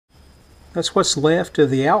That's what's left of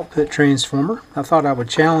the output transformer. I thought I would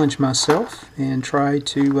challenge myself and try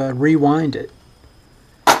to rewind it,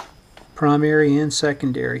 primary and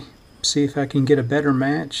secondary. See if I can get a better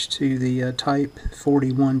match to the Type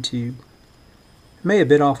 41 tube. May a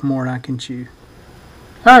bit off more than I can chew.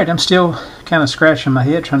 Alright, I'm still kind of scratching my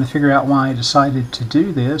head trying to figure out why I decided to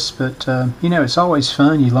do this, but you know, it's always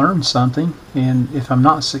fun. You learn something, and if I'm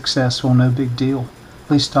not successful, no big deal.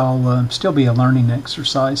 At least I'll still be a learning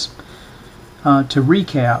exercise. To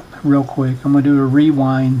recap real quick, I'm going to do a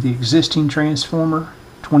rewind. The existing transformer,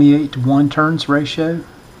 28:1 turns ratio.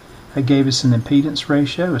 That gave us an impedance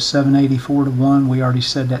ratio of 784:1. We already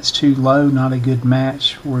said that's too low, not a good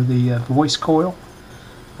match for the voice coil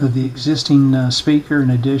of the existing speaker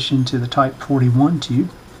in addition to the Type 41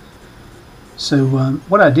 tube. So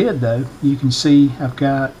what I did, though, you can see I've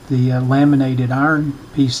got the laminated iron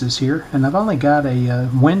pieces here, and I've only got a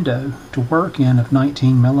window to work in of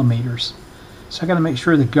 19 millimeters. So I got to make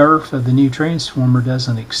sure the girth of the new transformer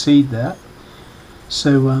doesn't exceed that.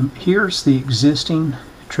 So here's the existing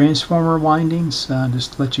transformer windings.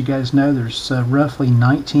 Just to let you guys know, there's roughly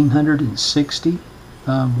 1960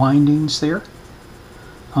 windings there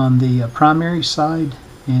on the primary side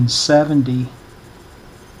and 70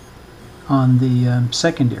 on the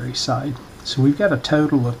secondary side. So we've got a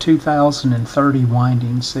total of 2,030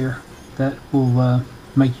 windings there. That will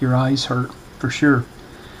make your eyes hurt for sure.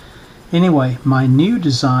 Anyway, my new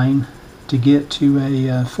design to get to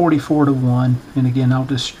a 44:1, and again, I'll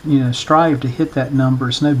just strive to hit that number.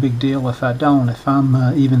 It's no big deal if I don't. If I'm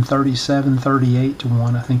even 37,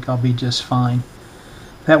 38:1, I think I'll be just fine.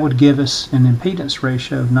 That would give us an impedance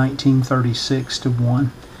ratio of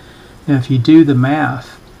 1936:1. Now, if you do the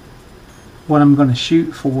math, what I'm going to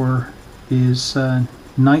shoot for is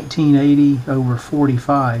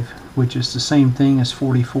 1980/45, which is the same thing as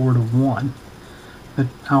 44:1. But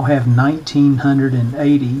I'll have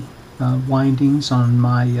 1980 windings on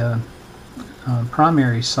my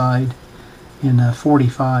primary side and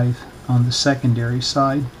 45 on the secondary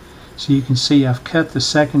side. So you can see I've cut the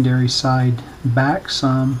secondary side back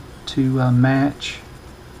some to match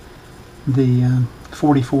the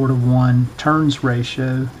 44:1 turns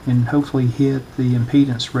ratio and hopefully hit the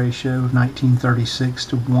impedance ratio of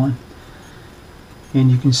 1936:1. And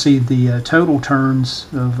you can see the total turns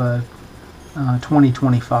of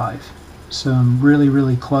 2025. So I'm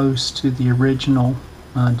really close to the original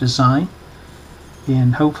design,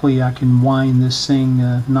 and hopefully I can wind this thing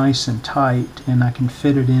nice and tight, and I can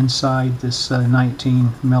fit it inside this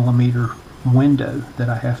 19 millimeter window that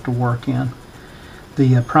I have to work in.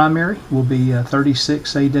 The primary will be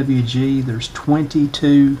 36 AWG. There's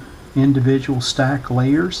 22 individual stack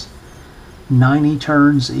layers, 90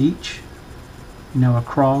 turns each,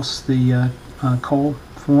 across the coil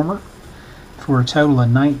former, for a total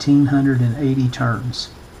of 1980 turns.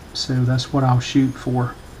 So that's what I'll shoot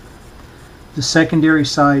for. The secondary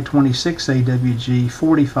side, 26 AWG,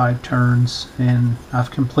 45 turns, and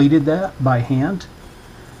I've completed that by hand.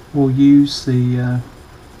 We'll use the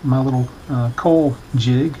my little coil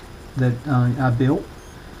jig that I built,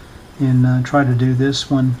 and try to do this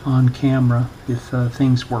one on camera if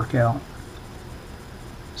things work out.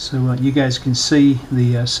 So you guys can see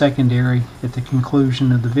the secondary at the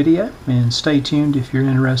conclusion of the video, and stay tuned if you're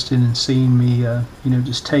interested in seeing me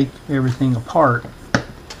just take everything apart.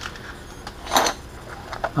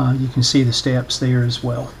 You can see the steps there as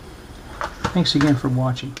well. Thanks again for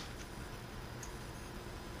watching.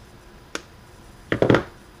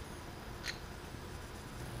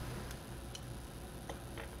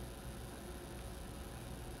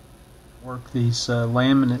 Work these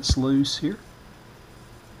laminates loose here.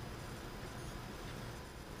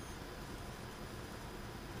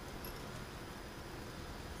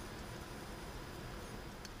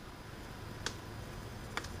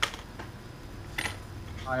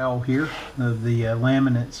 Pile here of the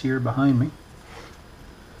laminates here behind me.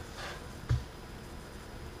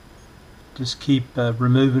 Just keep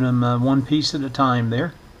removing them one piece at a time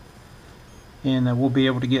there, and we'll be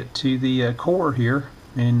able to get to the core here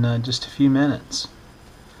in just a few minutes.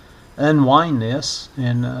 Unwind this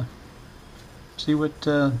and see what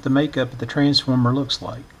the makeup of the transformer looks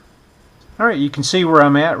like. Alright, you can see where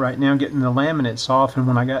I'm at right now getting the laminates off, and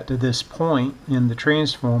when I got to this point in the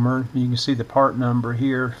transformer, you can see the part number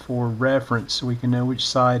here for reference so we can know which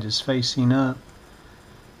side is facing up.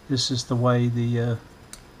 This is the way the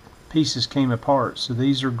pieces came apart. So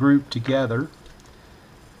these are grouped together,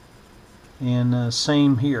 and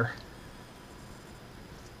same here.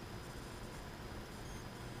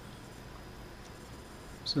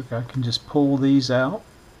 So if I can just pull these out.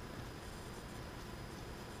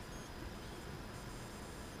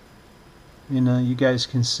 And you guys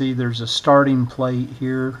can see there's a starting plate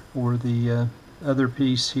here, or the other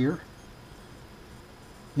piece here,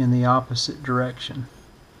 in the opposite direction.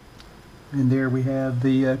 And there we have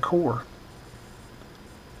the core.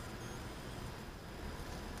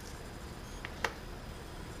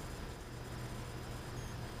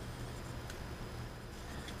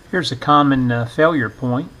 Here's a common failure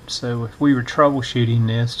point. So if we were troubleshooting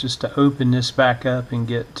this, just to open this back up and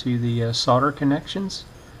get to the solder connections,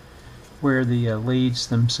 where the leads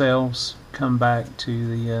themselves come back to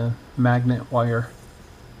the magnet wire.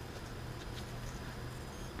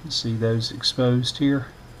 You can see those exposed here.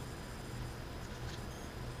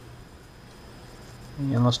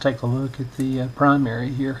 And let's take a look at the primary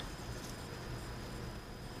here.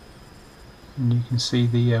 And you can see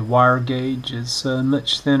the wire gauge is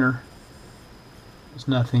much thinner. It's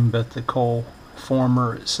nothing but the coil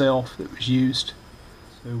former itself that was used.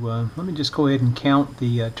 So let me just go ahead and count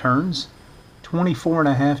the turns.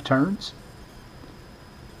 24.5 turns.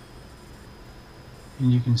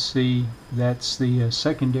 And you can see that's the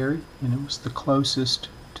secondary, and it was the closest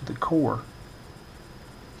to the core,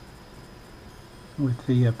 with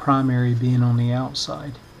the primary being on the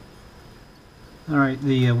outside. Alright,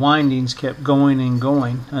 the windings kept going and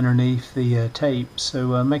going underneath the tape,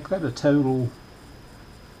 so make that a total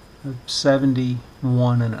of 71.5.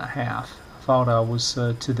 I thought I was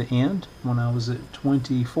to the end when I was at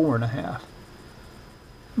 24.5. Let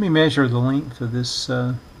me measure the length of this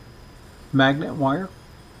magnet wire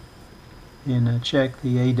and check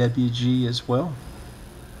the AWG as well.